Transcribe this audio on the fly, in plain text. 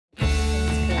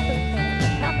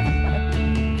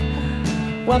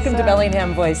Welcome to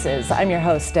Bellingham Voices. I'm your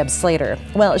host, Deb Slater.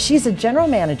 Well, she's a general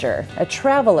manager, a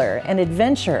traveler, an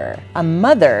adventurer, a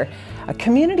mother, a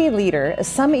community leader.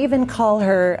 Some even call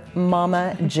her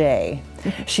Mama J.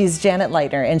 She's Janet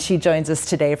Lightner, and she joins us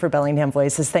today for Bellingham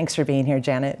Voices. Thanks for being here,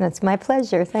 Janet. That's my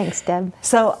pleasure. Thanks, Deb.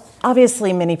 So,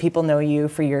 obviously, many people know you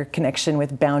for your connection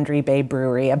with Boundary Bay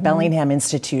Brewery, a Bellingham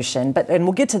institution, and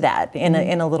we'll get to that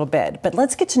in a little bit. But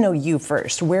let's get to know you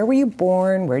first. Where were you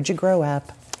born? Where'd you grow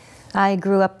up? I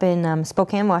grew up in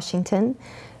Spokane, Washington,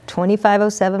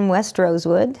 2507 West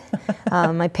Rosewood.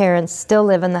 My parents still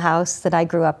live in the house that I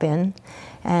grew up in.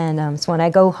 And so when I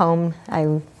go home,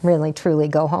 I really, truly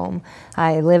go home.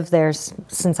 I lived there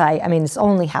since it's the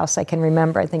only house I can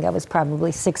remember. I think I was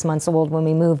probably 6 months old when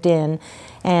we moved in.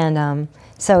 And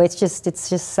so it's just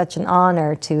such an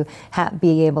honor to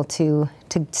be able to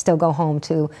still go home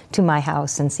to my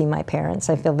house and see my parents.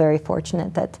 I feel very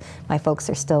fortunate that my folks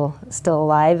are still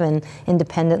alive and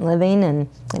independent living, and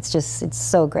it's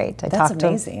so great. That's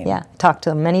amazing. Talk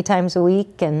to them many times a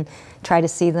week and try to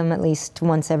see them at least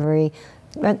once every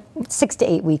 6 to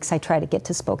 8 weeks. I try to get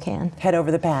to Spokane. Head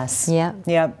over the pass.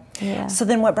 Yeah. So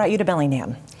then what brought you to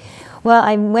Bellingham? Well,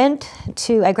 I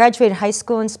graduated high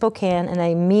school in Spokane, and I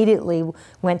immediately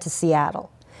went to Seattle.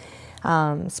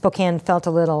 Spokane felt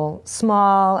a little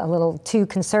small, a little too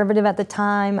conservative at the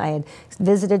time. I had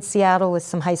visited Seattle with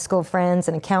some high school friends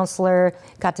and a counselor,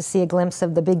 got to see a glimpse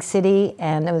of the big city,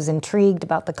 and I was intrigued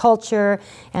about the culture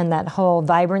and that whole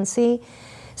vibrancy.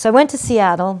 So I went to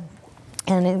Seattle,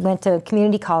 and I went to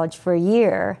community college for a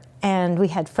year, and we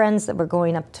had friends that were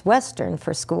going up to Western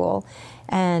for school,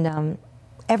 and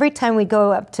every time we'd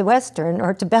go up to Western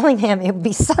or to Bellingham, it would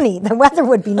be sunny. The weather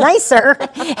would be nicer.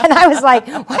 And I was like,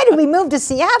 why did we move to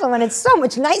Seattle when it's so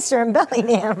much nicer in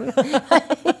Bellingham?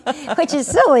 Which is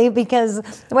silly because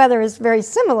the weather is very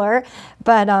similar,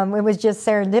 but it was just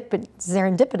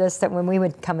serendipitous that when we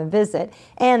would come and visit.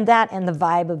 And the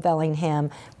vibe of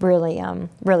Bellingham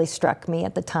really struck me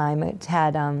at the time. It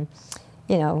had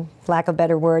lack of a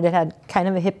better word, it had kind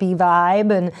of a hippie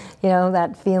vibe and,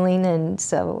 that feeling. And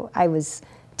so I was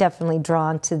definitely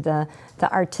drawn to the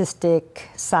artistic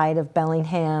side of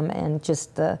Bellingham and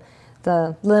just the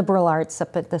liberal arts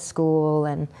up at the school.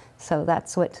 And so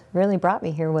that's what really brought me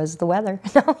here was the weather.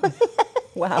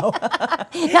 Wow.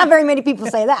 Not very many people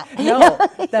say that. No,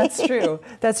 that's true.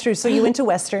 That's true. So you went to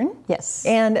Western. Yes.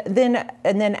 And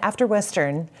then after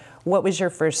Western, what was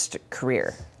your first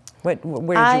career? Where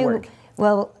did you work?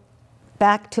 Well,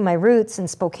 back to my roots in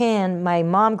Spokane, my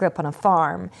mom grew up on a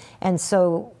farm, and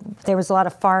so there was a lot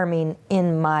of farming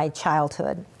in my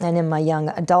childhood and in my young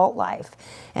adult life.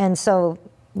 And so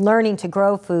learning to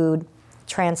grow food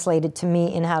translated to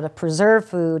me in how to preserve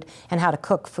food and how to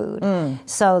cook food.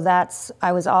 So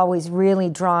I was always really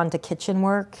drawn to kitchen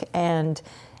work, and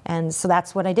so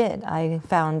that's what I did. I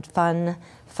found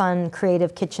fun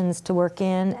creative kitchens to work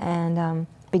in, and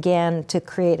began to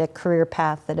create a career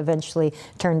path that eventually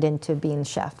turned into being a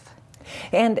chef.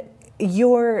 And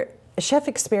your chef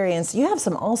experience, you have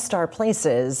some all-star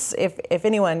places. If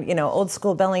anyone, old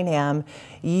school Bellingham,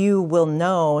 you will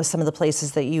know some of the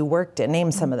places that you worked in.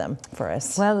 Name some of them for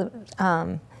us. Well,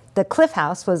 the Cliff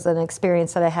House was an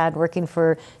experience that I had working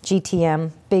for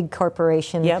GTM, big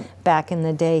corporation, back in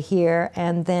the day here.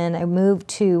 And then I moved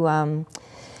to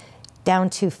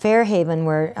down to Fairhaven,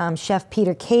 where Chef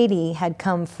Peter Cady had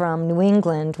come from New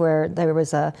England, where there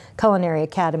was a culinary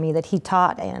academy that he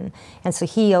taught in. And so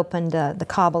he opened the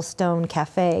Cobblestone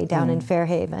Cafe down in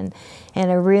Fairhaven.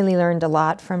 And I really learned a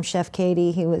lot from Chef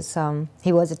Cady. He was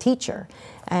a teacher.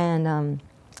 And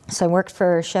so I worked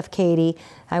for Chef Cady.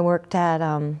 I worked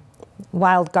at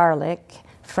Wild Garlic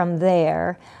from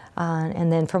there.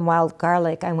 And then from Wild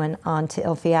Garlic, I went on to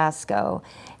Il Fiasco.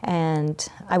 And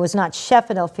I was not chef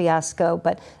at Il Fiasco,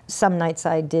 but some nights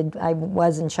I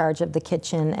was in charge of the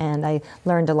kitchen, and I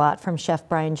learned a lot from Chef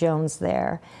Brian Jones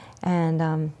there.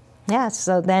 And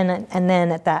so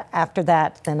after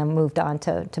that, then I moved on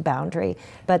to Boundary.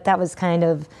 But that was kind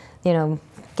of,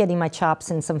 getting my chops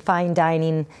in some fine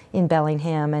dining in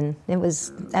Bellingham, and that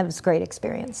was a great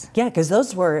experience. Yeah, because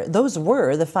those were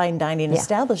the fine dining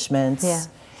establishments. Yeah.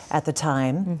 At the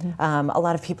time. A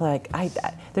lot of people are like,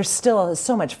 there's still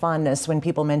so much fondness when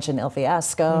people mention Il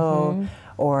Fiasco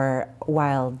or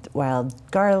Wild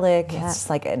Garlic. Yeah. It's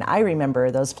like, and I remember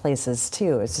those places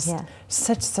too. It's just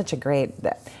such a great,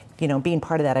 being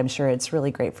part of that, I'm sure it's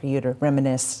really great for you to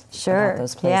reminisce about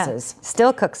those places. Yeah.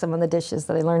 Still cook some of the dishes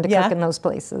that I learned to cook in those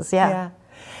places. Yeah.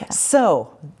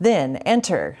 So then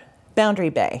enter Boundary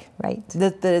Bay. Right.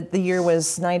 The year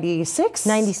was 96?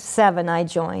 97 I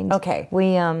joined. Okay.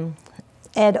 We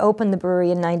Ed opened the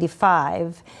brewery in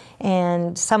 '95,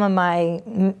 and some of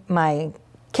my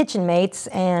kitchen mates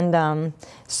and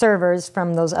servers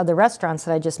from those other restaurants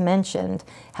that I just mentioned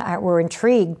were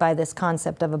intrigued by this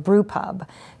concept of a brew pub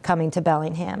coming to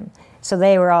Bellingham. So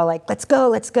they were all like, let's go,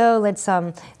 let's go, let's,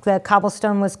 the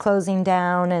Cobblestone was closing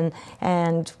down,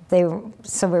 and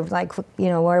so we're like, you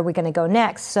know, where are we gonna go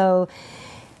next? So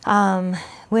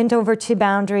went over to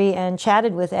Boundary and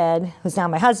chatted with Ed, who's now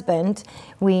my husband.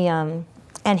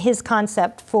 And his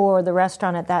concept for the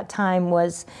restaurant at that time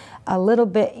was a little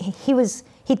bit,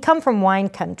 he'd come from wine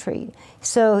country.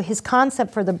 So his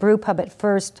concept for the brew pub at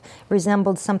first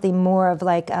resembled something more of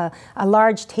like a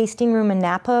large tasting room in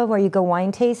Napa where you go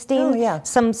wine tasting. Oh, yeah.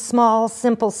 Some small,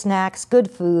 simple snacks, good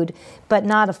food, but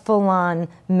not a full-on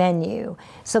menu.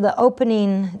 So the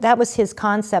opening, that was his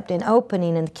concept in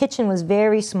opening, and the kitchen was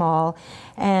very small,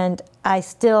 and I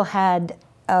still had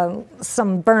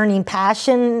some burning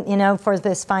passion, you know, for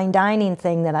this fine dining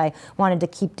thing that I wanted to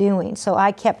keep doing. So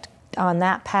I kept on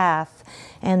that path,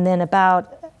 and then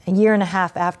about a year and a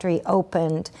half after he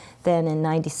opened, then in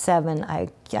 '97,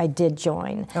 I did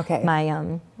join. Okay.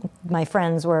 My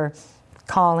friends were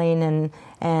calling,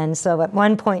 and so at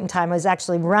one point in time I was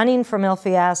actually running from El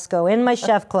Fiasco in my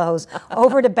chef clothes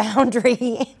over to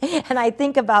Boundary, and I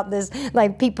think about this,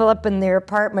 like people up in their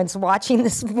apartments watching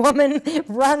this woman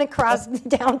run across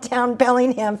downtown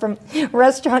Bellingham from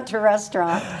restaurant to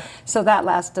restaurant. So that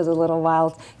lasted a little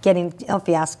while, getting El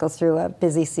Fiasco through a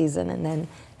busy season and then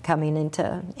coming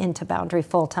into Boundary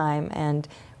full time, and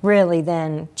really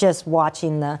then just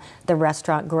watching the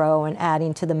restaurant grow and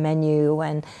adding to the menu,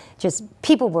 and just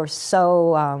people were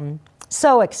so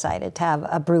so excited to have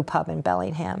a brew pub in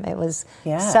Bellingham. It was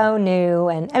so new,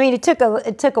 and I mean it took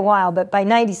a while, but by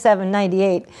 '97,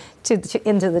 '98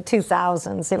 into the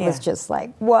 2000s, it was just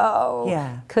like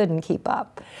whoa, couldn't keep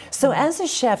up. So as a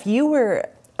chef, you were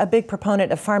a big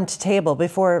proponent of farm to table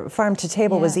before farm to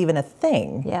table was even a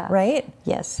thing, right?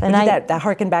 Yes, and that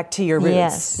harkened back to your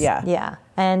roots. Yes, yeah.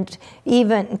 And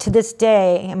even to this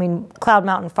day, I mean, Cloud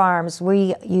Mountain Farms,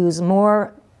 we use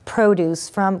more produce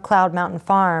from Cloud Mountain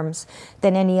Farms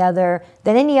than any other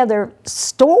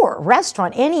store,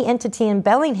 restaurant, any entity in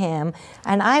Bellingham.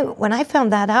 And when I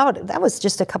found that out, that was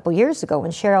just a couple years ago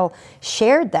when Cheryl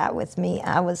shared that with me.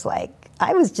 I was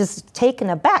just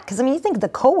taken aback, because I mean, you think of the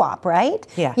co-op, right?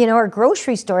 Yeah. You know, or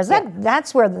grocery stores.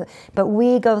 That's where but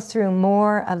we go through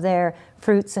more of their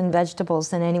fruits and vegetables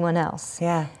than anyone else.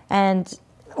 Yeah. And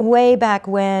way back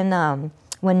when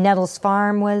Nettles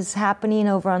Farm was happening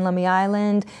over on Lummi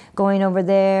Island, going over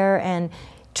there and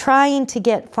trying to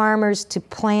get farmers to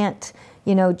plant,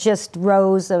 you know, just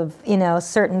rows of, you know,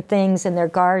 certain things in their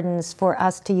gardens for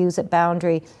us to use at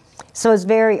Boundary. So it's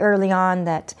very early on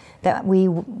that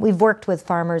we've worked with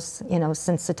farmers, you know,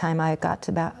 since the time I got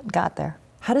there.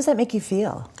 How does that make you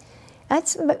feel?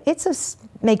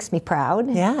 Makes me proud.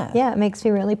 Yeah, it makes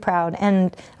me really proud,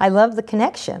 and I love the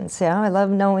connections. You know, I love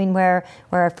knowing where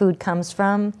our food comes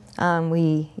from.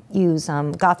 We use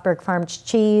Gothberg Farm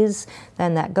cheese,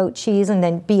 then that goat cheese, and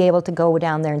then be able to go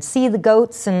down there and see the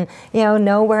goats, and you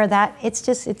know where that.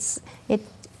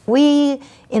 We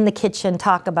in the kitchen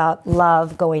talk about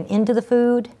love going into the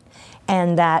food,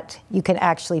 and that you can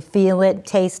actually feel it,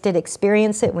 taste it,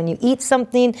 experience it when you eat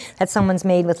something that someone's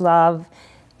made with love.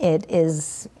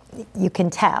 You can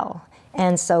tell.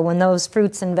 And so when those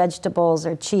fruits and vegetables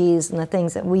or cheese and the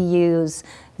things that we use,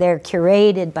 they're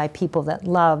curated by people that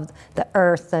love the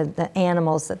earth, the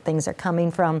animals that things are coming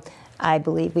from, I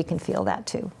believe we can feel that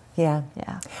too. Yeah.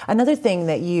 Another thing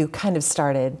that you kind of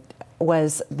started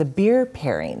was the beer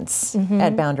pairings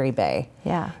at Boundary Bay.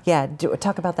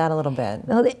 Talk about that a little bit.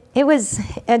 Well,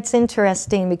 it's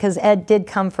interesting because Ed did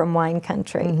come from wine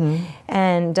country,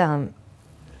 and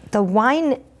the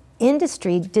wine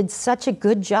industry did such a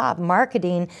good job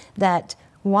marketing that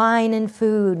wine and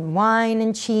food, wine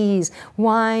and cheese,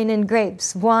 wine and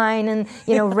grapes, wine and,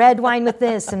 you know, red wine with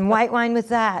this and white wine with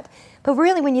that. But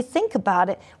really, when you think about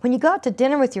it, when you go out to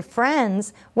dinner with your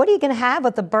friends, what are you going to have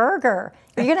with a burger?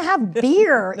 You're going to have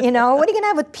beer, you know. What are you going to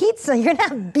have with pizza? You're going to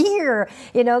have beer,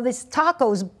 you know, this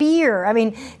tacos, beer. I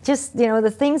mean, just, you know,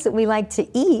 the things that we like to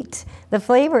eat, the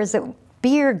flavors that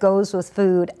beer goes with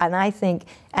food, and I think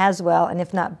as well, and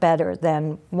if not better,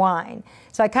 than wine.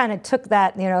 So I kind of took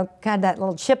that, you know, kind of that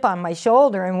little chip on my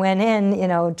shoulder and went in, you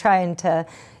know, trying to,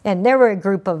 and there were a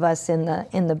group of us in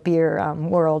the beer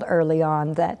world early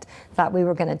on that thought we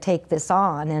were going to take this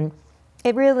on, and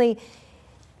it really,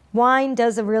 wine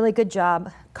does a really good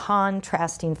job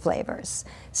contrasting flavors.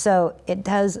 So it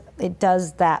does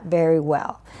that very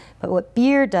well. But what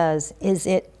beer does is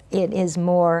it it is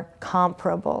more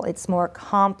comparable. It's more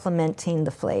complementing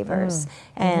the flavors.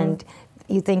 And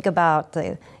you think about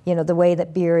the, the way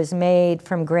that beer is made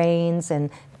from grains, and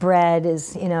bread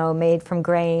is, made from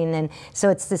grain. And so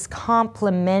it's this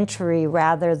complementary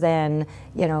rather than,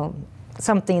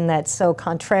 something that's so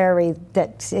contrary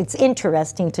that it's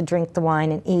interesting to drink the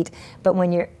wine and eat. But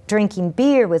when you're drinking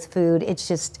beer with food, it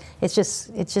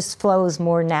just flows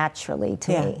more naturally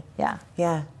to me.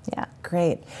 Yeah.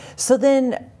 Great. So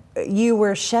then you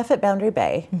were chef at Boundary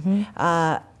Bay.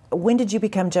 When did you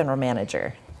become general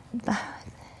manager?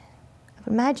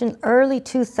 Imagine early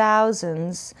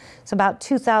 2000s, so about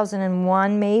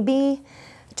 2001 maybe,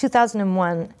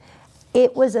 2001.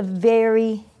 It was a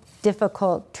very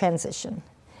difficult transition.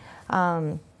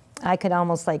 I could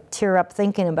almost like tear up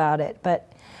thinking about it,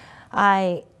 but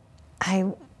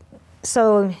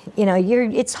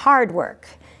it's hard work.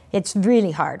 It's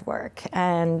really hard work,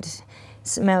 and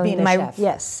Being a chef.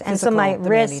 Yes, and Physical, so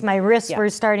my wrists yeah. were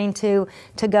starting to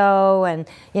go, and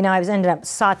I was ended up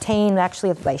sautéing actually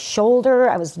with my shoulder.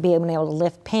 I was being able to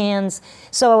lift pans,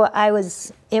 so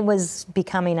it was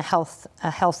becoming a health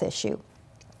issue.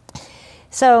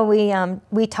 So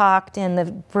we talked, and the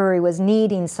brewery was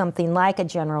needing something like a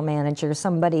general manager,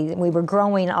 somebody. We were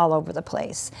growing all over the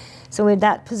place, so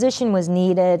that position was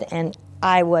needed, and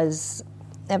I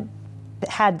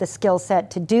had the skill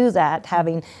set to do that,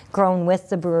 having grown with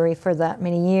the brewery for that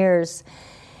many years.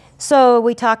 So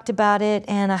we talked about it,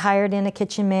 and I hired in a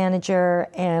kitchen manager,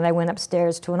 and I went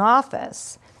upstairs to an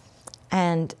office,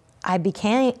 and I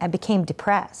became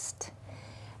depressed,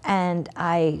 and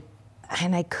I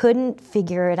couldn't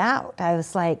figure it out. I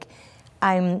was like,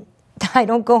 I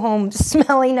don't go home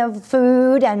smelling of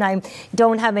food, and I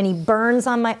don't have any burns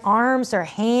on my arms or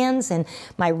hands, and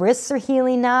my wrists are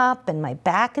healing up, and my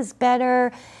back is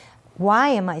better. Why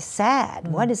am I sad?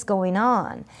 What is going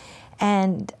on?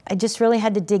 And I just really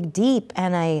had to dig deep,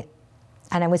 and I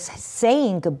was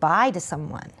saying goodbye to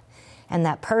someone, and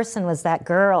that person was that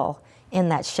girl in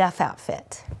that chef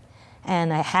outfit.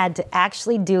 And I had to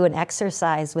actually do an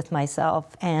exercise with myself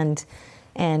and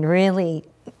really,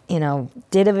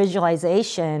 did a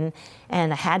visualization,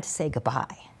 and I had to say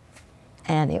goodbye.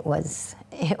 And it was.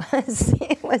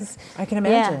 I can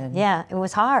imagine. Yeah, it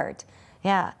was hard.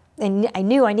 Yeah, and I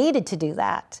knew I needed to do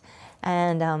that.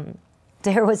 And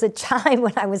there was a time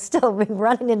when I was still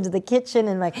running into the kitchen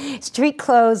in my street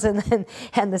clothes, and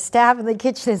the staff in the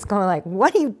kitchen is going like,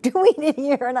 "What are you doing in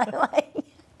here?" And I'm like,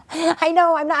 I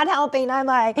know, I'm not helping. I'm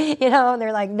like, and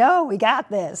they're like, "No, we got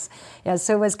this." Yeah,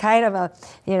 so it was kind of a,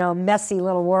 messy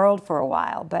little world for a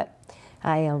while, but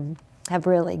I have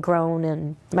really grown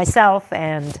in myself,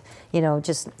 and,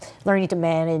 just learning to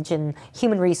manage and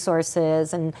human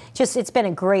resources, and just, it's been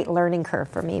a great learning curve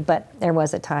for me, but there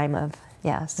was a time of,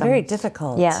 very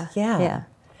difficult. Yeah.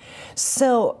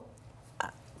 So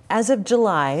as of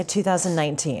July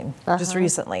 2019, just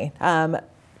recently,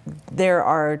 there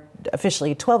are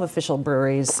officially 12 official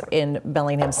breweries in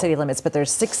Bellingham city limits, but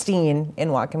there's 16 in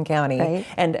Whatcom County. Right.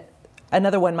 And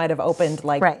another one might have opened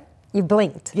Right. You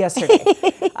blinked. yesterday.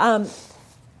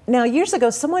 Now, years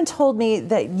ago, someone told me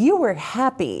that you were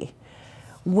happy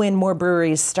when more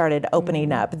breweries started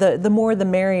opening up, the more the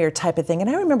merrier type of thing. And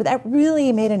I remember that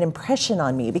really made an impression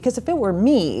on me, because if it were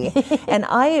me and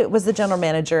I was the general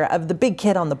manager of the big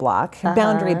kid on the block,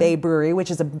 Boundary Bay Brewery,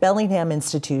 which is a Bellingham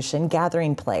institution,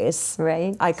 gathering place,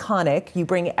 Right. iconic, you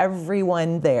bring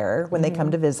everyone there when they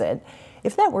come to visit.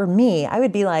 If that were me, I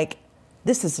would be like,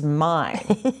 this is mine.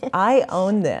 I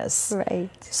own this.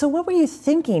 Right. So what were you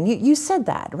thinking? You said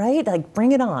that, right? Like,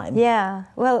 bring it on. Yeah.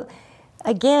 Well,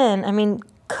 again,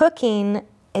 cooking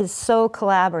is so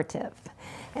collaborative.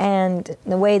 And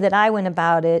the way that I went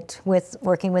about it with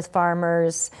working with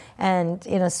farmers, and,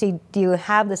 so you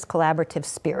have this collaborative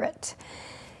spirit.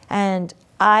 And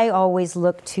I always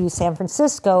look to San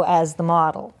Francisco as the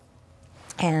model.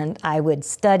 And I would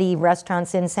study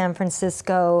restaurants in San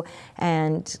Francisco,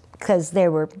 and because they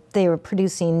were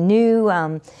producing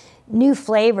new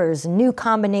flavors, new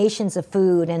combinations of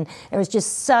food, and it was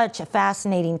just such a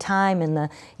fascinating time in the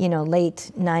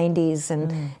late 90s.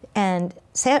 And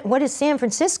what is San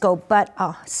Francisco but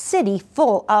a city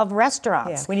full of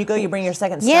restaurants? Yeah. When you go, you bring your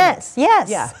second stomach. Yes.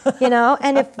 Yeah.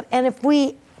 and if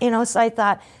we, so I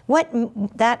thought,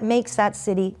 that makes that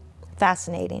city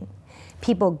fascinating.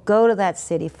 People go to that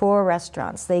city for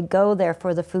restaurants. They go there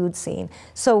for the food scene.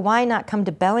 So why not come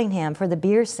to Bellingham for the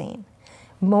beer scene?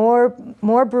 More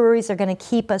breweries are going to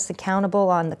keep us accountable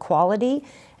on the quality,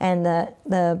 and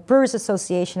the Brewers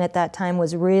Association at that time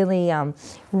was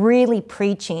really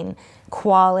preaching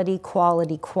quality.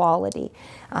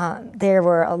 There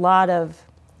were a lot of,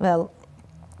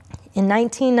 in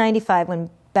 1995, when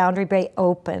Boundary Bay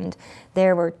opened,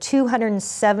 there were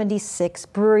 276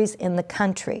 breweries in the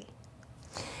country.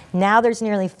 Now there's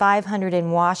nearly 500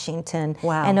 in Washington.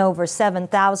 Wow. And over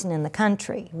 7,000 in the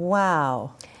country.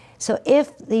 Wow. So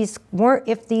if these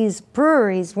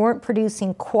breweries weren't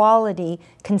producing quality,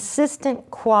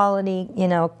 consistent quality,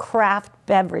 craft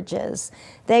beverages,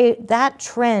 that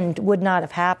trend would not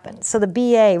have happened. So the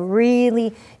BA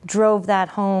really drove that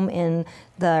home in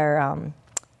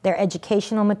their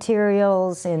educational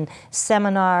materials, in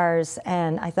seminars,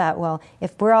 and I thought, well,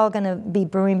 if we're all going to be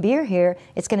brewing beer here,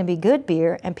 it's going to be good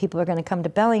beer, and people are going to come to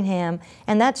Bellingham,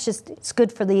 and it's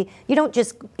good for you don't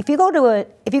just, if you go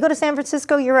to San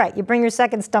Francisco, you're right, you bring your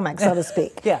second stomach, so to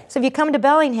speak. Yeah. So if you come to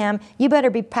Bellingham, you better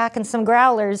be packing some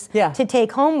growlers to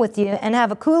take home with you and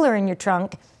have a cooler in your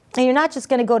trunk, and you're not just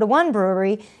going to go to one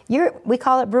brewery, we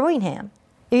call it Brewingham.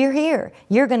 You're here.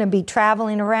 You're going to be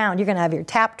traveling around. You're going to have your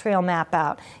tap trail map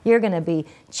out. You're going to be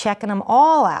checking them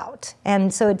all out.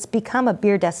 And so it's become a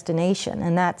beer destination.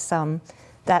 And so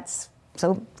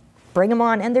bring them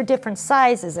on. And they're different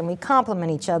sizes, and we complement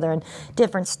each other, and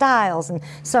different styles. And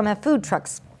some have food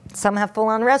trucks. Some have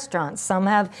full-on restaurants. Some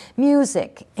have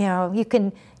music. You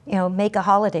can make a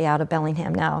holiday out of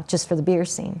Bellingham now just for the beer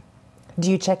scene.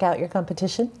 Do you check out your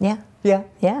competition? Yeah. Yeah?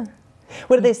 Yeah.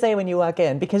 What do they say when you walk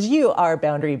in? Because you are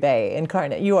Boundary Bay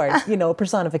incarnate. You are,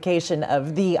 personification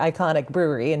of the iconic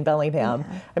brewery in Bellingham.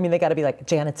 Yeah. I mean, they got to be like,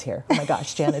 Janet's here. Oh my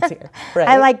gosh, Janet's here. Right?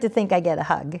 I like to think I get a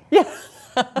hug. Yeah.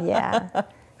 Yeah.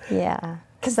 Yeah.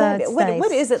 Because nice.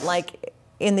 What is it like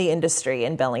in the industry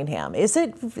in Bellingham? Is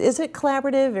it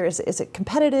collaborative, or is it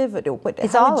competitive?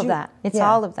 It's all of that. It's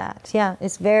all of that. Yeah.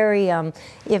 It's very,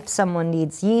 if someone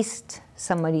needs yeast,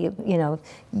 somebody,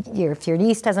 if your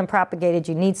yeast hasn't propagated,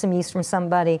 you need some yeast from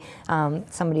somebody.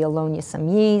 Somebody will loan you some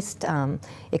yeast,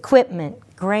 equipment,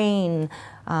 grain,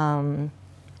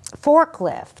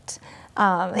 forklift.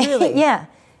 Really? Yeah.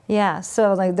 Yeah.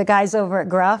 So like the guys over at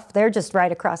Gruff, they're just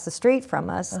right across the street from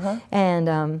us,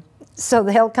 and so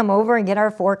they'll come over and get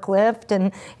our forklift,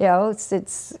 and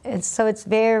it's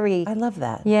very. I love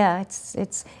that. Yeah.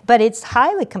 But it's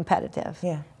highly competitive.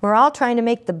 Yeah. We're all trying to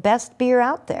make the best beer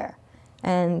out there.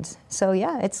 And so,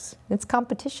 yeah, it's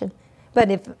competition.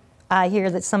 But if I hear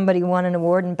that somebody won an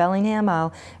award in Bellingham,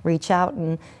 I'll reach out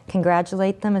and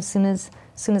congratulate them as soon as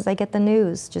I get the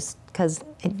news, just because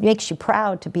it makes you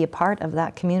proud to be a part of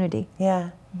that community. Yeah.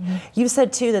 Mm-hmm. You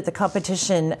said, too, that the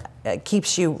competition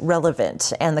keeps you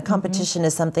relevant, and the competition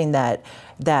is something that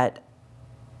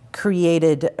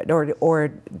created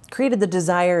or created the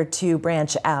desire to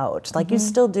branch out. Like you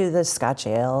still do the Scotch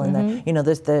ale and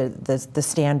the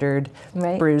standard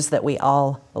brews that we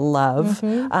all love,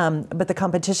 but the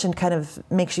competition kind of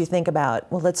makes you think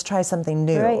about, well, let's try something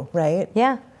new, right?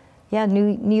 Yeah. Yeah,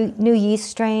 new yeast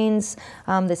strains.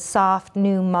 The soft,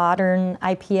 new, modern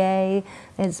IPA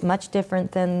is much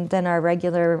different than our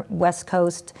regular West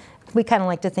Coast. We kind of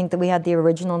like to think that we had the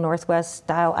original Northwest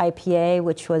style IPA,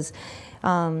 which was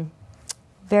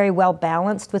very well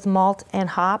balanced with malt and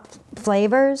hop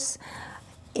flavors.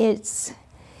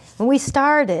 When we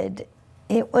started,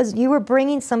 it was you were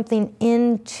bringing something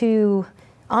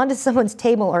onto someone's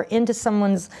table or into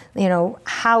someone's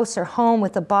house or home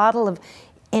with a bottle of,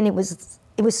 and it was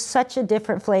such a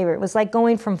different flavor. It was like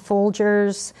going from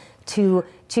Folgers to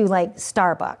like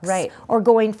Starbucks, right? Or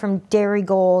going from Dairy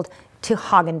Gold to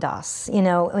Haagen-Dazs,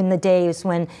 in the days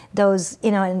when those,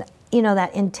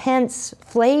 that intense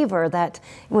flavor that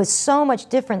was so much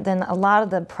different than a lot of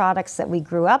the products that we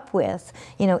grew up with,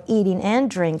 eating and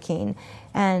drinking.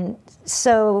 And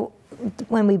so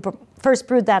when we first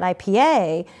brewed that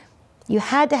IPA, you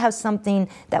had to have something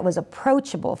that was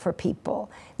approachable for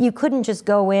people. You couldn't just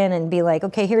go in and be like,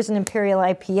 okay, here's an Imperial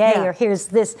IPA, or here's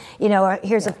this, or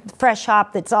here's a fresh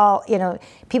hop that's all,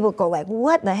 people go like,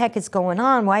 what the heck is going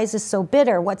on? Why is this so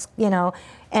bitter?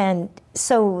 And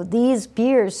so these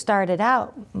beers started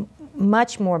out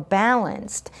much more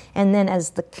balanced, and then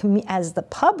as the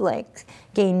public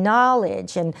gained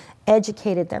knowledge and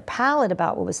educated their palate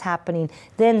about what was happening,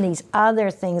 then these other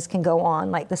things can go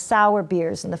on, like the sour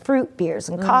beers and the fruit beers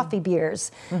and coffee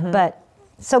beers. But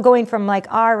so going from like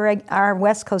our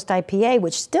West Coast IPA,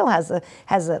 which still has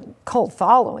a cult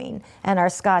following, and our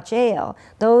Scotch ale,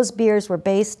 those beers were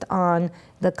based on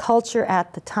the culture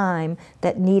at the time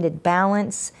that needed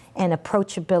balance and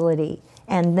approachability.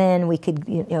 And then we could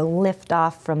lift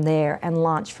off from there and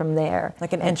launch from there.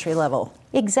 Like an entry level.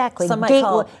 Exactly. Some might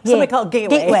call it gateway.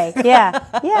 Gateway,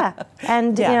 yeah.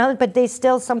 And, but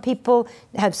some people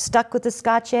have stuck with the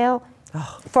Scotch ale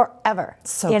forever.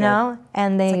 So good.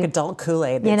 And it's like adult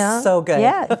Kool-Aid. It's it's so good.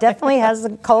 Yeah, it definitely has a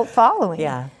cult following.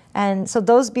 Yeah. And so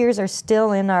those beers are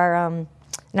still in our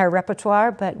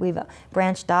repertoire, but we've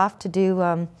branched off to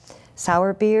do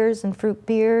sour beers and fruit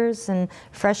beers and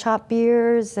fresh hop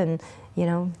beers and, you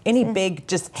know. Any big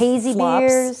just hazy flops?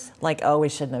 Beers. Like, oh, we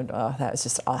shouldn't have, oh, that was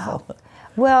just awful. Oh.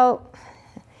 Well,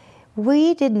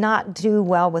 we did not do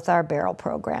well with our barrel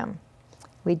program.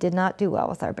 We did not do well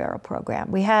with our barrel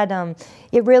program. We had,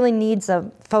 it really needs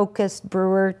a focused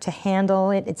brewer to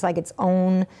handle it. It's like its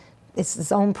own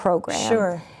program.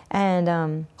 Sure.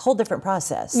 And whole different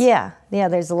process. Yeah,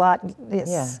 there's a lot. Yes.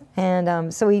 Yeah.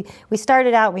 And so we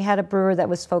started out, we had a brewer that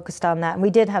was focused on that, and we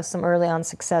did have some early on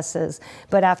successes,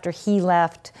 but after he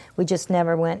left, we just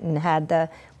never went and had the,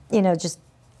 you know, just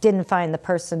didn't find the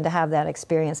person to have that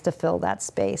experience to fill that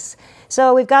space.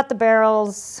 So we've got the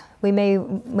barrels. We may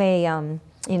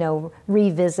you know,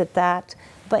 revisit that.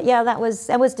 But yeah, that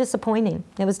was disappointing.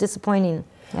 It was disappointing,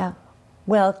 yeah.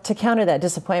 Well, to counter that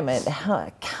disappointment,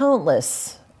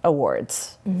 countless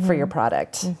awards for your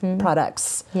products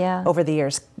over the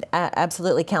years,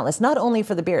 absolutely countless. Not only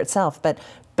for the beer itself, but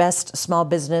Best Small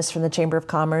Business from the Chamber of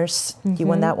Commerce. You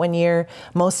won that one year.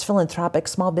 Most Philanthropic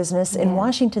Small Business in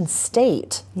Washington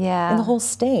State, in the whole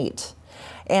state.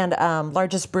 And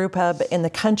largest brew pub in the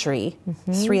country,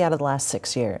 3 out of the last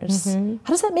 6 years. How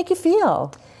does that make you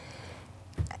feel?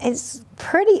 It's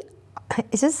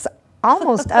just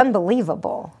almost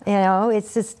unbelievable. You know,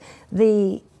 it's just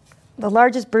the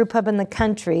largest brew pub in the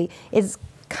country is.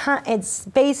 It's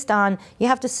based on, you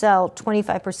have to sell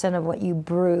 25% of what you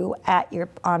brew at your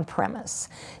on premise.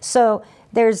 So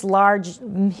there's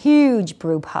huge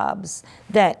brew pubs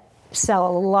that sell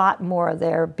a lot more of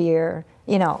their beer,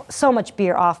 you know, so much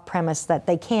beer off premise that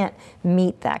they can't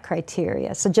meet that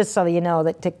criteria. So just so you know,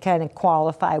 that to kind of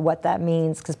qualify what that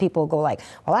means, because people go like,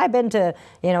 well, I've been to,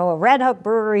 you know, a Red Hook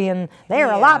brewery and they're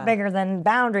a lot bigger than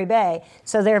Boundary Bay.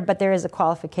 So but there is a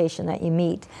qualification that you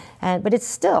meet. But it's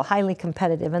still highly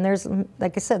competitive. And there's,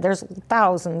 like I said, there's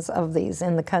thousands of these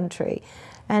in the country.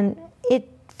 And it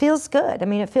feels good. I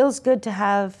mean, it feels good to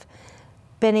have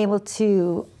been able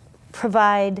to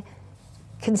provide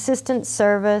consistent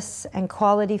service and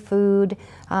quality food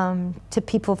to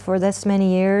people for this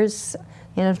many years,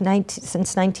 you know,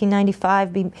 since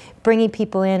 1995, bringing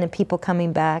people in and people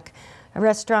coming back.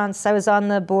 Restaurants, I was on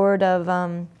the board of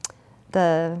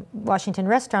the Washington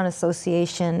Restaurant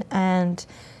Association, and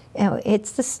you know,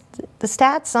 it's the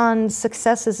stats on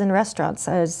successes in restaurants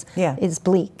is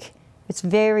bleak. It's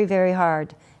very, very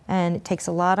hard, and it takes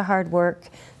a lot of hard work.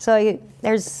 So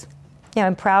there's. Yeah,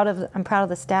 I'm proud of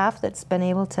the staff that's been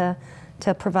able to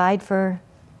provide for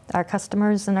our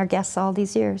customers and our guests all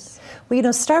these years. Well, you know,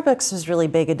 Starbucks was really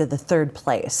big into the third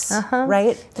place,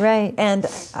 right? Right. And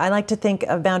I like to think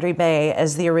of Boundary Bay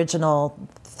as the original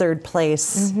third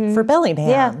place for Bellingham.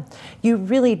 Yeah. You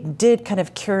really did kind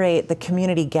of curate the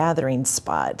community gathering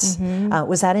spot.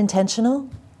 Was that intentional?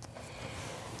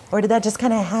 Or did that just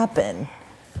kind of happen?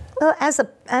 Well,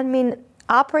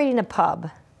 operating a pub,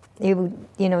 you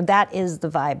know, that is the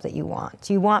vibe that you want.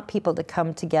 You want people to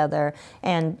come together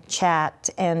and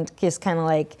chat and just kind of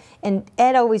like, and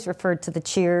Ed always referred to the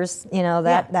Cheers, you know,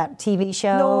 that TV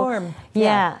show. Norm.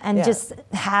 And just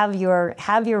have your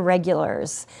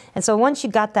regulars. And so once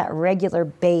you got that regular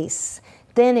base,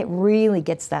 then it really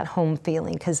gets that home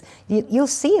feeling, because you'll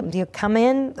see them. They'll come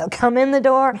in the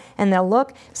door and they'll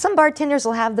look. Some bartenders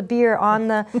will have the beer on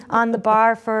the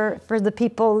bar for the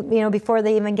people, you know, before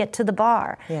they even get to the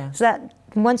bar. Yeah. So that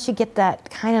once you get that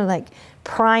kind of like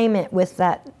prime it with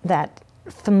that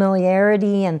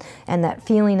familiarity and that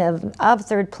feeling of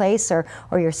third place or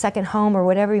your second home or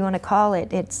whatever you want to call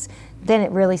it, then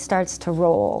it really starts to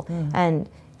roll. And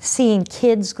seeing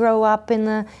kids grow up in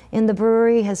the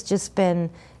brewery has just been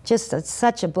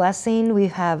such a blessing. We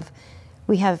have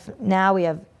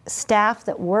staff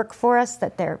that work for us,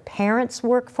 that their parents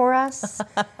work for us,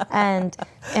 and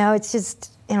you know, it's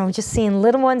just, you know, just seeing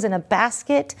little ones in a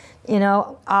basket, you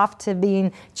know, off to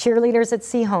being cheerleaders at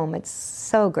Sea Home. It's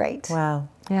so great. Wow.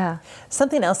 Yeah.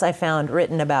 Something else I found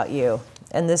written about you,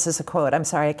 and this is a quote. I'm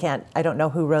sorry, I don't know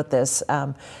who wrote this,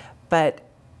 but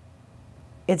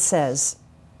it says,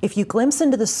 "If you glimpse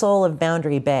into the soul of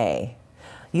Boundary Bay,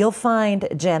 you'll find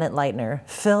Janet Lightner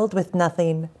filled with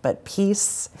nothing but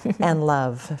peace and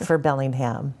love for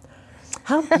Bellingham."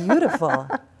 How beautiful.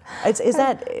 Is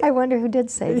that? I wonder who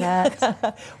did say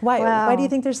that. Why do you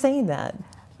think they're saying that?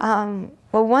 Well,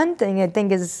 one thing I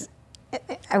think is,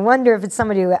 I wonder if it's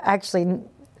somebody who actually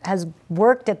has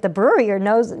worked at the brewery or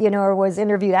knows, you know, or was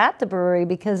interviewed at the brewery,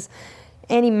 because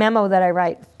any memo that I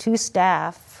write to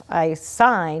staff, I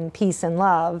sign peace and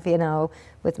love, you know,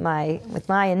 with my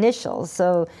initials.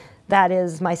 So that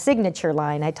is my signature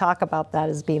line. I talk about that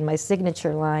as being my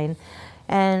signature line.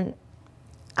 And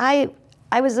I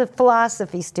was a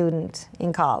philosophy student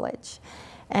in college.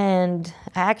 And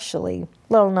actually,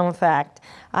 little known fact,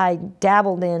 I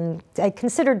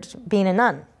considered being a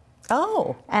nun.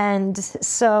 Oh. And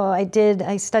so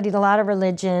I studied a lot of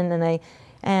religion,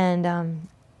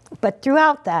 but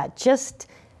throughout that, just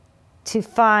to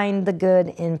find the good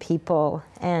in people,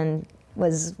 and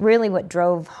was really what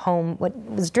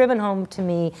was driven home to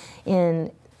me in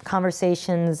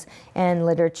conversations and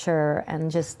literature,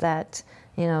 and just that,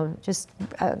 just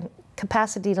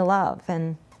capacity to love.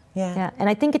 And and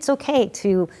I think it's okay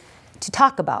to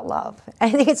talk about love. I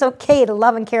think it's okay to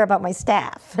love and care about my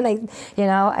staff. And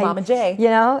Mama J.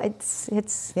 It's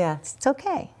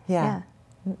okay. Yeah.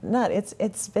 No, it's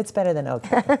better than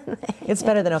okay. It's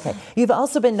better than okay. You've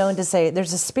also been known to say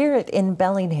there's a spirit in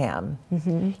Bellingham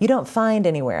you don't find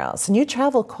anywhere else, and you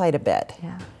travel quite a bit.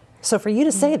 Yeah. So for you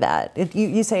to say that,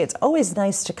 you say it's always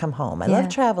nice to come home. I love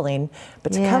traveling,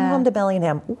 but to come home to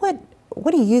Bellingham,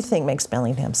 what do you think makes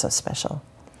Bellingham so special?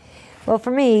 Well,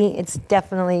 for me, it's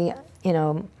definitely,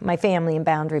 my family in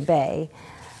Boundary Bay.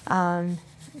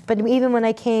 But even when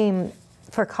I came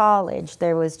for college,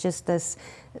 there was just this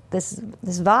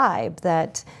vibe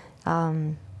that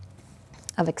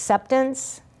of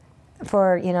acceptance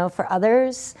for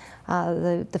others.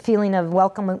 The feeling of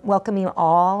welcoming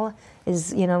all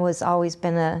has always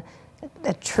been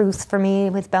a truth for me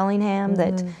with Bellingham,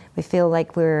 that we feel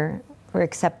like we're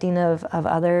accepting of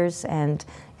others, and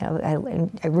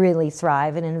I really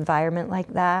thrive in an environment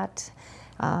like that.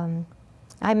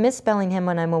 I miss Bellingham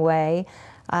when I'm away.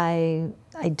 I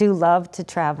do love to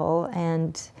travel,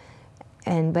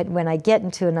 but when I get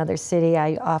into another city,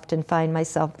 I often find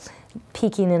myself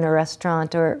peeking in a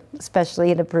restaurant, or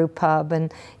especially at a brew pub.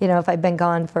 And if I've been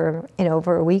gone for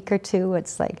over a week or two,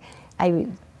 it's like I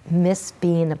miss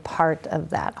being a part of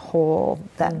that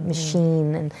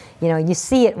machine. And you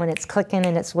see it when it's clicking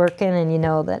and it's working, and you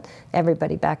know that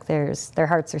everybody back their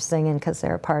hearts are singing because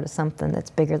they're a part of something that's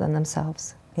bigger than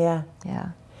themselves. Yeah.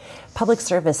 Public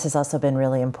service has also been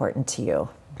really important to you.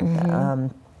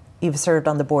 You've served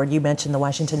on the board. You mentioned the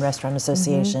Washington Restaurant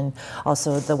Association,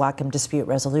 also the Whatcom Dispute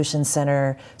Resolution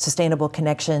Center, Sustainable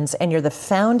Connections, and you're the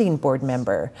founding board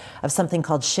member of something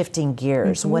called Shifting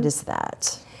Gears. What is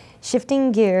that?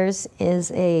 Shifting Gears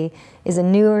is a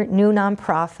new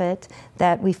nonprofit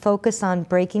that we focus on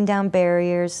breaking down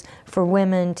barriers for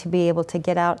women to be able to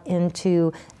get out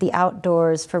into the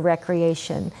outdoors for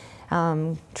recreation.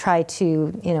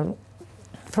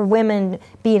 For women,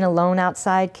 being alone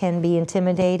outside can be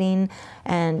intimidating,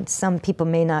 and some people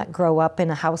may not grow up in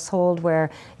a household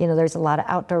where there's a lot of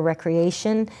outdoor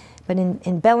recreation. But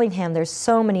in Bellingham, there's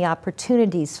so many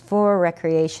opportunities for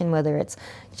recreation, whether it's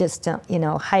just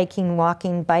hiking,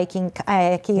 walking, biking,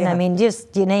 kayaking. I mean,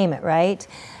 just you name it, right?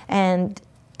 And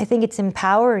I think it's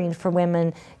empowering for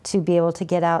women to be able to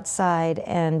get outside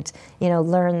and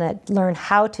learn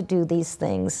how to do these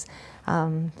things.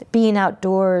 Being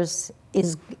outdoors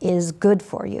is good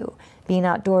for you. Being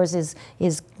outdoors is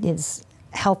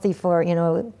healthy for,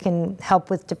 it can help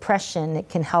with depression, it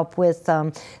can help with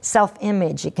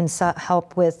self-image, it can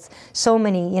help with so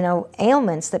many,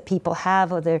 ailments that people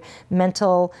have, whether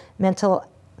mental,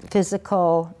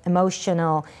 physical,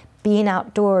 emotional. Being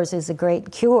outdoors is a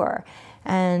great cure.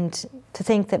 And to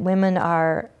think that women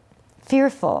are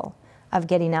fearful of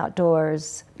getting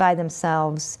outdoors by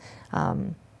themselves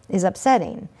is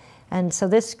upsetting. And so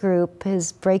this group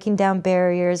is breaking down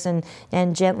barriers and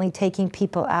gently taking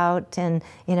people out, and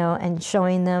and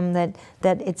showing them that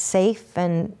it's safe,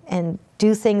 and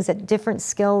do things at different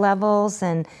skill levels.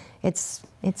 And it's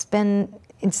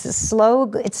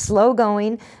slow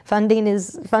going. Funding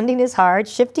is hard.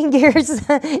 Shifting Gears,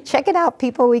 check it out,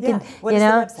 people. What is the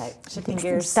website?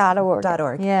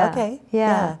 shiftinggears.org. Yeah. Okay.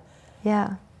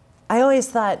 Yeah. I always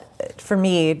thought, for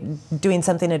me, doing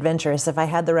something adventurous, if I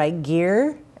had the right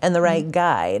gear and the right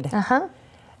guide,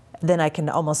 then I can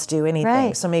almost do anything.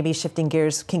 Right. So maybe Shifting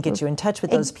Gears can get you in touch with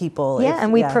those people. Yeah,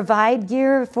 and we provide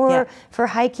gear for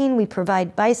hiking. We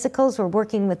provide bicycles. We're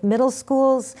working with middle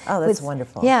schools. Oh, that's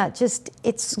wonderful. Yeah,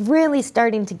 it's really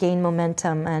starting to gain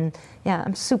momentum. And yeah,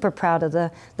 I'm super proud of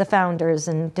the founders,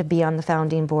 and to be on the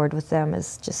founding board with them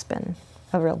has just been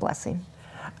a real blessing.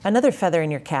 Another feather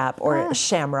in your cap, or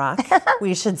shamrock,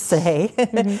 we should say.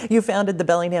 You founded the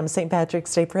Bellingham St.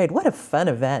 Patrick's Day Parade. What a fun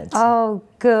event. Oh,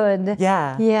 good.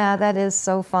 Yeah. Yeah, that is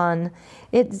so fun.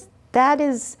 That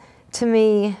is, to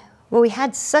me, well, we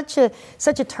had such a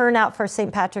turnout for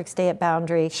St. Patrick's Day at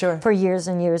Boundary for years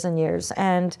and years and years.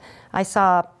 And I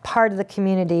saw part of the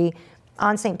community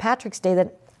on St. Patrick's Day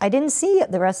that I didn't see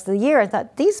the rest of the year. I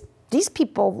thought, these these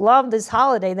people love this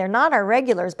holiday. They're not our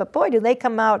regulars, but boy, do they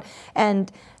come out.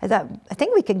 And I thought, I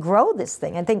think we could grow this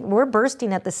thing. I think we're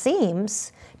bursting at the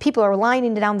seams. People are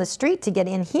lining down the street to get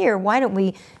in here. Why don't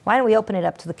we open it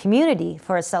up to the community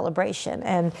for a celebration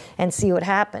and see what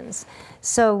happens?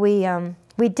 So we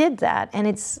did that, and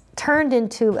it's turned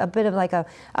into a bit of like a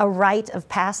rite of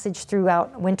passage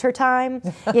throughout wintertime.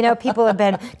 You know, people have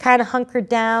been kind of hunkered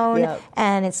down, yep.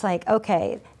 And it's like,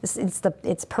 okay,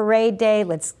 it's parade day.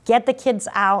 Let's get the kids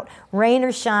out, rain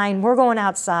or shine. We're going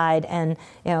outside, and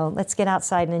you know, let's get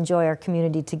outside and enjoy our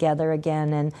community together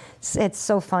again. And it's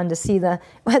so fun to see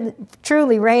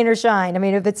truly rain or shine. I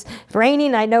mean, if it's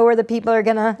raining, I know where the people are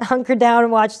gonna hunker down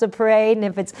and watch the parade, and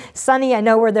if it's sunny, I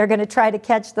know where they're gonna try to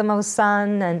catch the most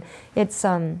sun. And it's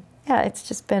yeah, it's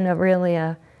just been a really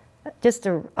just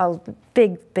a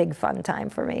big fun time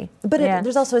for me. But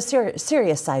there's also a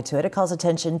serious side to it. It calls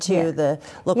attention to the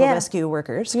local rescue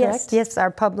workers, correct? Yes, our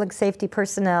public safety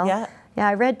personnel. Yeah. Yeah,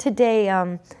 I read today,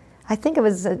 I think it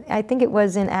was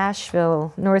in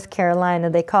Asheville, North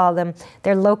Carolina, they call them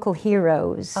their local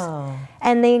heroes. Oh.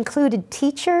 And they included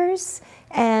teachers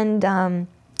and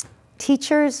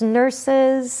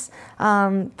nurses,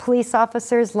 police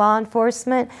officers, law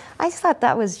enforcement. I just thought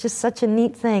that was just such a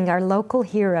neat thing, our local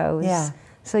heroes. Yeah.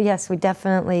 So yes, we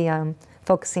definitely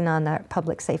focusing on our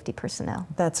public safety personnel.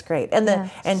 That's great. And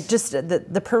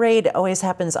the parade always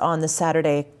happens on the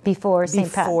Saturday before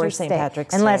St.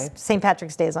 Patrick's Day. Unless St.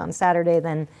 Patrick's Day is on Saturday,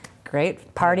 then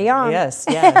great. Party on. Yes,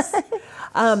 yes.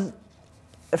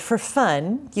 For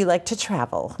fun, you like to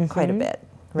travel quite a bit.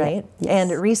 Right?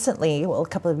 Yes. And recently, well, a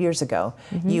couple of years ago,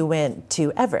 you went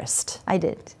to Everest. I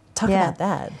did. Talk about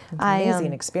that.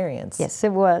 Amazing experience. Yes,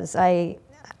 it was. I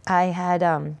had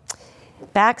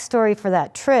backstory for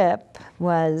that trip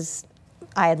was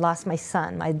I had lost my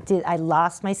son. I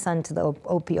lost my son to the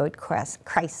opioid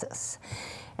crisis,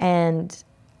 and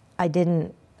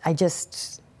it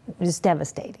was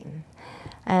devastating.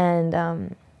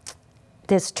 And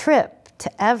this trip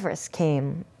to Everest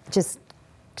came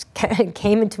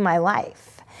into my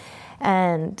life,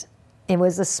 and it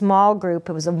was a small group.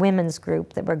 It was a women's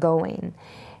group that were going,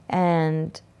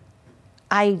 and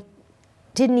I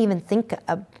didn't even think.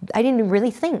 I didn't really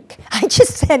think. I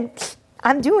just said,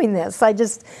 "I'm doing this.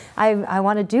 I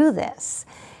want to do this,"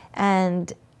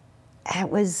 and it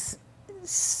was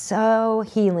so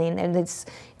healing. And it's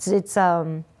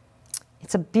a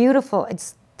beautiful.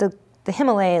 The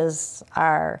Himalayas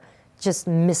are just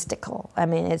mystical. I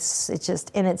mean, it's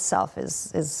just in itself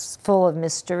is full of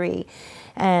mystery,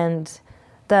 and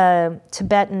the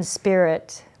Tibetan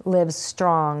spirit lives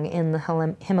strong in the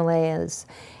Himalayas.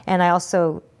 And I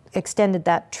also extended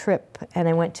that trip, and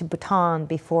I went to Bhutan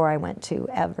before I went to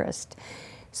Everest.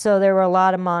 So there were a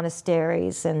lot of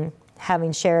monasteries, and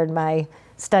having shared my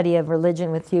study of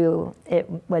religion with you, it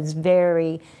was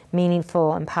very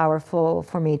meaningful and powerful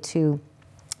for me to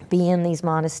be in these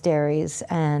monasteries,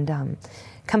 and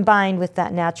combined with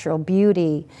that natural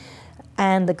beauty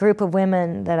and the group of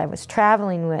women that I was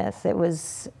traveling with, it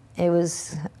was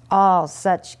all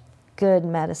such good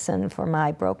medicine for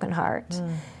my broken heart.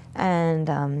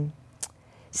 And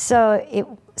so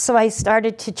I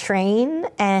started to train,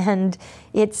 and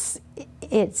it's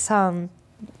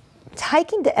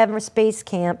hiking to Everest Base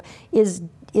Camp is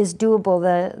doable.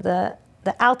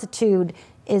 The altitude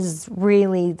is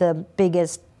really the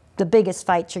biggest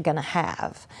fight you're going to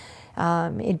have.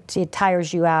 It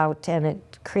tires you out, and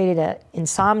it created an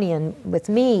insomnia with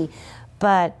me,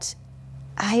 but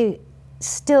I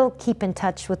still keep in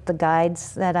touch with the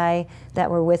guides that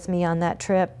were with me on that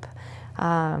trip.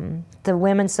 The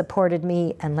women supported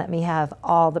me and let me have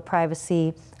all the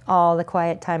privacy, all the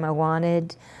quiet time I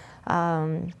wanted.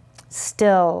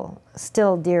 Still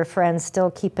dear friends,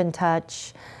 still keep in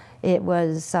touch. It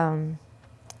was,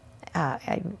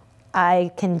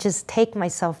 I can just take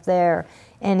myself there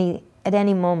at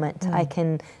any moment. I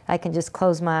can just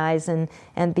close my eyes and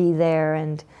be there.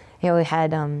 And we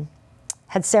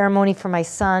had ceremony for my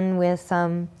son with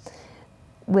one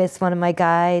of my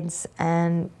guides,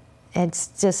 and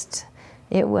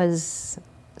it was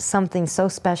something so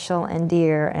special and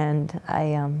dear. And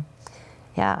I'm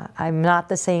not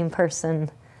the same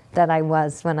person that I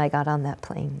was when I got on that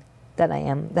plane. That I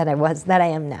am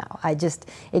now.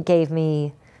 It gave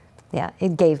me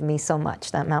so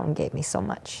much. That mountain gave me so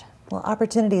much. Well,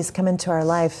 opportunities come into our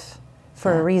life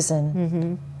for a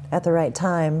reason, at the right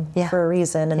time for a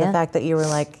reason, and the fact that you were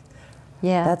like,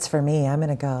 that's for me, I'm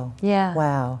gonna go. Yeah.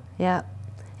 Wow. Yeah.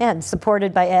 Yeah, and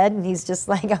supported by Ed, and he's just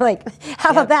like, I'm like,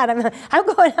 how about that? I'm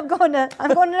going to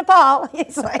Nepal.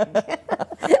 He's like,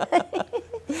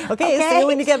 Okay, see you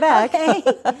when you get back. Okay.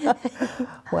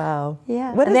 Wow.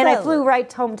 Yeah. What And is then I that? flew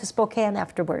right home to Spokane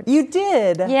afterwards. You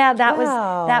did? Yeah, that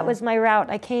Wow. was my route.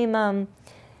 I came,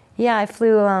 I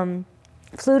flew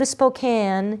to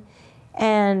Spokane,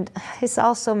 and it's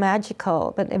also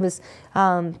magical. But it was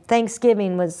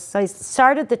Thanksgiving was. I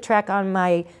started the trek on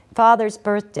my father's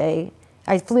birthday.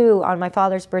 I flew on my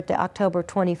father's birthday, October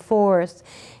 24th,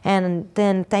 and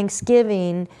then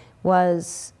Thanksgiving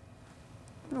was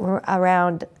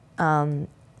around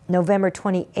November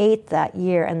 28th that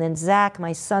year, and then Zach,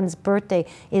 my son's birthday,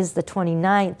 is the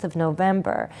 29th of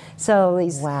November. So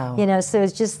these, Wow. So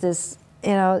it's just this,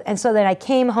 and so then I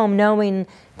came home knowing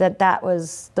that that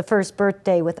was the first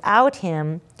birthday without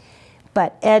him.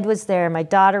 But Ed was there, my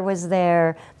daughter was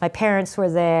there, my parents were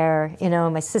there,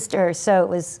 my sister. So it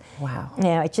was, Wow.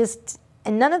 it just,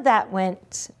 and none of that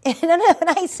went, when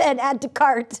I said add to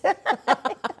cart.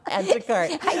 Add to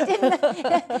cart. I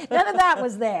didn't, none of that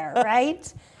was there,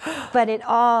 right? But it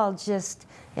all just,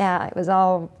 it was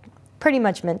all pretty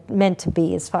much meant to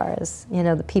be as far as,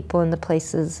 the people and the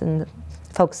places and the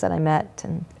folks that I met.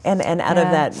 And out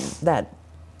of that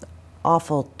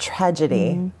awful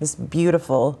tragedy, this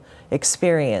beautiful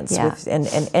experience, with, and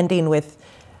ending with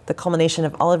the culmination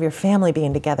of all of your family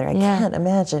being together. I can't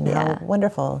imagine how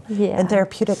wonderful and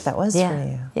therapeutic that was for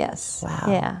you. Yes.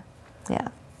 Wow. Yeah.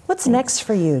 What's next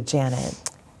for you, Janet?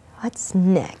 What's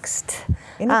next?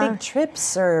 Any big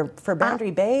trips or for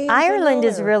Boundary Bay? Ireland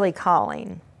is really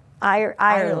calling.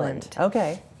 Ireland.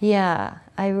 Okay. Yeah,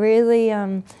 I really,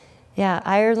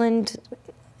 Ireland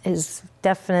is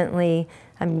definitely,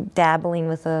 I'm dabbling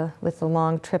with a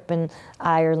long trip in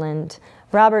Ireland.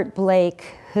 Robert Blake,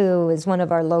 who is one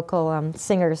of our local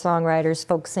singer-songwriters,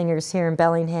 folk singers here in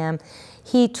Bellingham,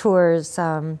 he tours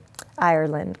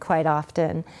Ireland quite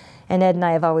often. And Ed and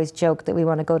I have always joked that we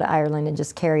want to go to Ireland and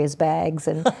just carry his bags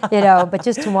and, but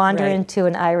just to wander into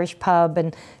an Irish pub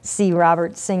and see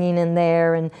Robert singing in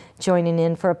there and joining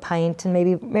in for a pint and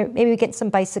maybe get some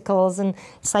bicycles and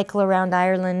cycle around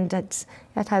Ireland.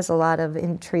 That has a lot of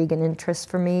intrigue and interest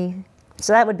for me.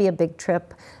 So that would be a big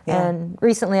trip. Yeah. And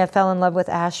recently I fell in love with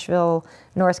Asheville,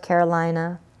 North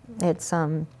Carolina. It's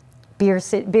Beer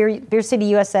City,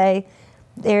 USA.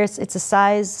 It's a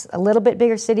size, a little bit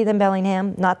bigger city than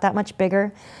Bellingham, not that much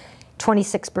bigger.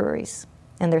 26 breweries,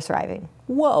 and they're thriving.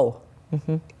 Whoa.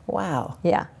 Mm-hmm. Wow.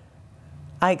 Yeah.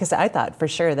 Because I thought for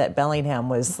sure that Bellingham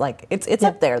was like, it's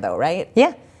up there though, right?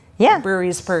 Yeah. Yeah.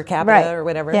 Breweries per capita or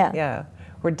whatever. Yeah.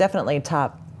 We're definitely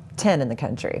top 10 in the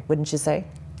country, wouldn't you say?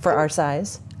 For our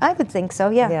size? I would think so,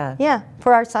 yeah. Yeah,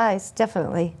 for our size,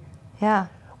 definitely. Yeah.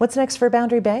 What's next for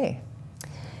Boundary Bay?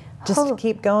 Just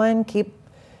keep going, keep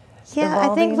evolving?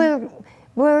 I think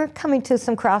we're coming to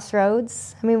some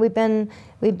crossroads. I mean, we've been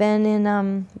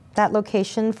in that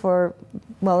location for,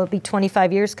 it'll be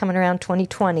 25 years, coming around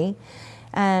 2020,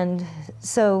 and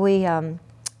so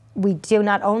we do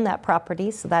not own that property,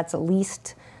 so that's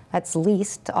leased. That's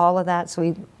leased, all of that. So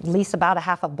we lease about a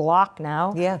half a block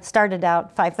now. Yeah. Started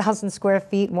out 5,000 square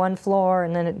feet, one floor,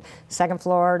 and then second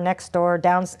floor, next door,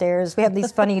 downstairs. We have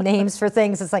these funny names for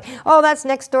things. It's like, oh, that's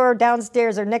next door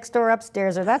downstairs, or next door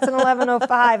upstairs, or that's an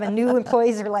 1105. And new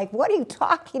employees are like, what are you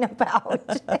talking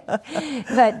about?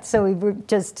 But so we've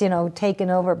just, taken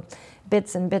over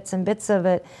bits and bits and bits of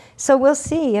it. So we'll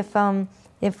see if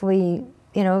we,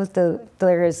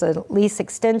 there is a lease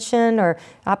extension or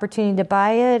opportunity to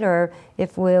buy it, or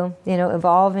if we'll,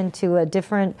 evolve into a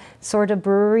different sort of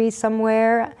brewery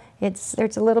somewhere.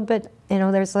 There's a little bit,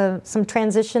 there's some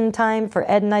transition time for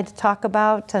Ed and I to talk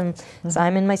about. So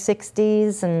I'm in my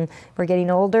 60s, and we're getting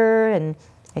older, and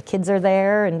the kids are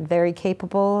there and very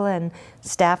capable, and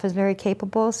staff is very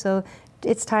capable. So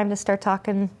it's time to start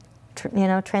talking,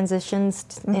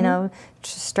 transitions,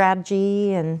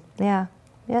 strategy, and yeah.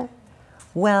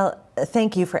 Well,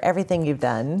 thank you for everything you've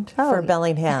done for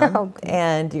Bellingham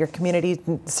and your community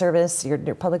service, your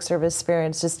public service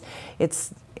experience.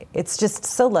 It's just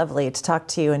so lovely to talk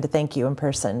to you and to thank you in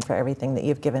person for everything that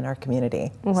you've given our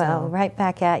community. Well, right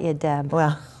back at you, Deb.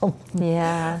 Well,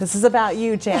 yeah. This is about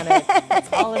you, Janet.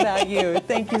 It's all about you.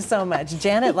 Thank you so much.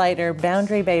 Janet Lightner,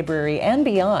 Boundary Bay Brewery and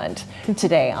beyond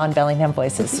today on Bellingham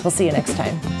Voices. We'll see you next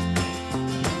time.